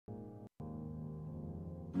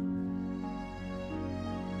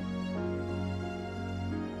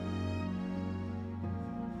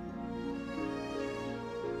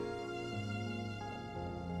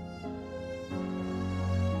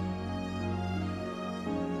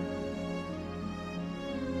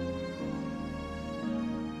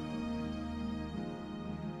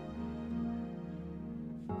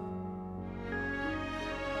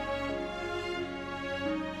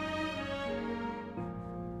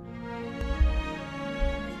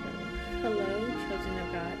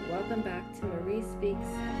God. Welcome back to Marie Speaks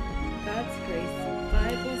God's Grace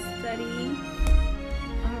Bible Study.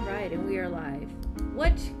 Alright, and we are live.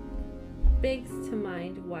 Which begs to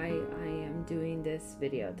mind why I am doing this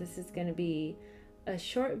video. This is going to be a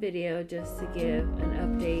short video just to give an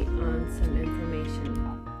update on some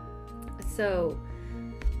information. So,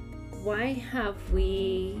 why have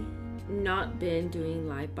we not been doing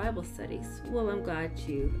live Bible studies? Well, I'm glad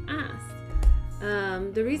you asked.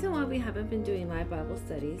 The reason why we haven't been doing live Bible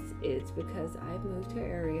studies is because I've moved to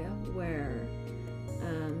an area where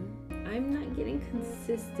I'm not getting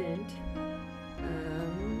consistent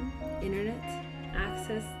internet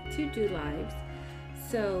access to do lives.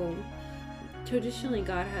 So traditionally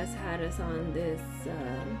God has had us on this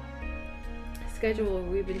schedule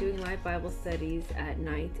where we've been doing live Bible studies at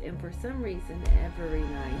night, and for some reason every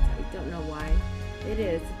night, I don't know why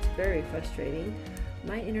it's very frustrating,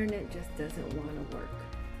 my internet just doesn't want to work.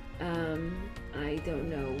 I don't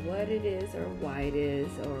know what it is or why it is,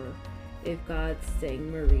 or if God's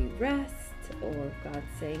saying Marie rest, or if God's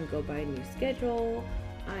saying go by a new schedule.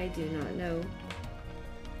 I do not know.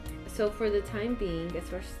 So for the time being,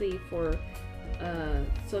 especially for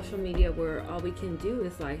social media where all we can do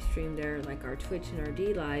is live stream there, like our Twitch and our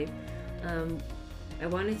DLive, I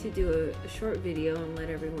wanted to do a short video and let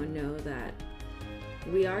everyone know that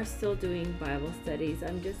we are still doing Bible studies.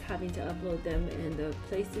 I'm just having to upload them, and the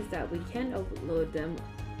places that we can upload them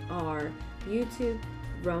are YouTube,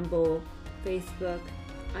 Rumble, Facebook,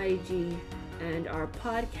 IG, and our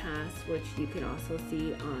podcast, which you can also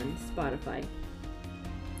see on Spotify.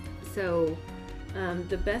 So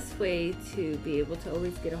the best way to be able to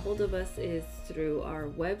always get a hold of us is through our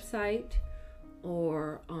website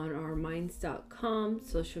or on our minds.com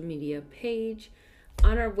social media page.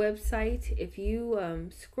 On our website, if you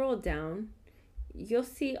scroll down, you'll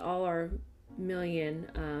see all our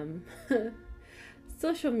million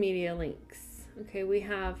social media links. Okay, we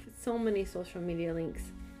have so many social media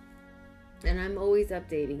links, and I'm always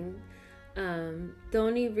updating. The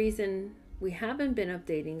only reason we haven't been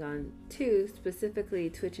updating on two, specifically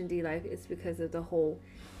Twitch and DLive, is because of the whole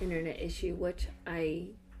internet issue, which I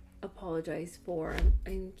apologize for.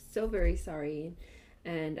 I'm so very sorry,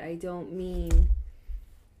 and I don't mean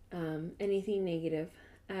anything negative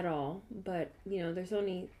at all, but there's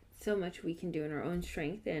only so much we can do in our own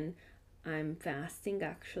strength, and I'm fasting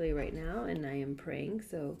actually right now, and I am praying,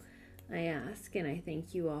 so I ask and I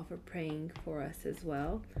thank you all for praying for us as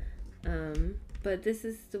well. But this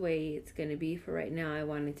is the way it's going to be for right now. I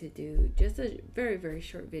wanted to do just a very, very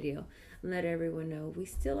short video and let everyone know we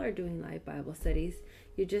still are doing live Bible studies.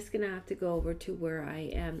 You're just going to have to go over to where I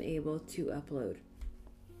am able to upload.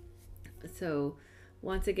 So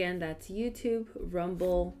once again, that's YouTube,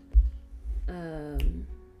 Rumble,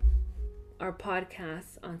 our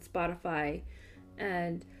podcasts on Spotify,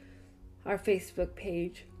 and our Facebook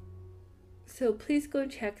page. So please go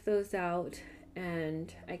check those out,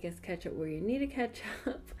 and I guess catch up where you need to catch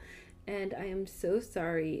up. And I am so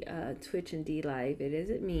sorry, Twitch and DLive, it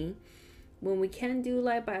isn't me. When we can do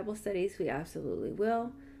live Bible studies, we absolutely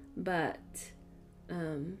will, but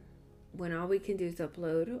when all we can do is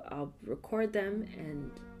upload, I'll record them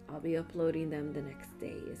and I'll be uploading them the next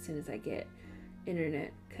day as soon as I get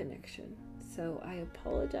internet connection. So I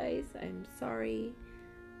apologize, I'm sorry,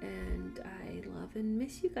 and I love and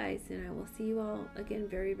miss you guys, and I will see you all again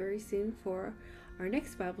very, very soon for our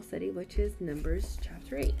next Bible study, which is Numbers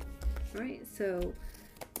chapter 8. All right, so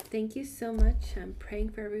thank you so much. I'm praying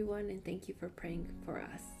for everyone, and thank you for praying for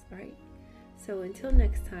us. All right, so until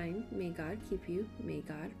next time, may God keep you, may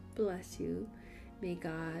God bless you, may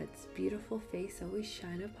God's beautiful face always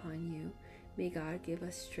shine upon you, may God give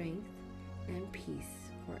us strength and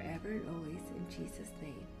peace forever and always, in Jesus'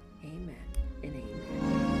 name. Amen and amen.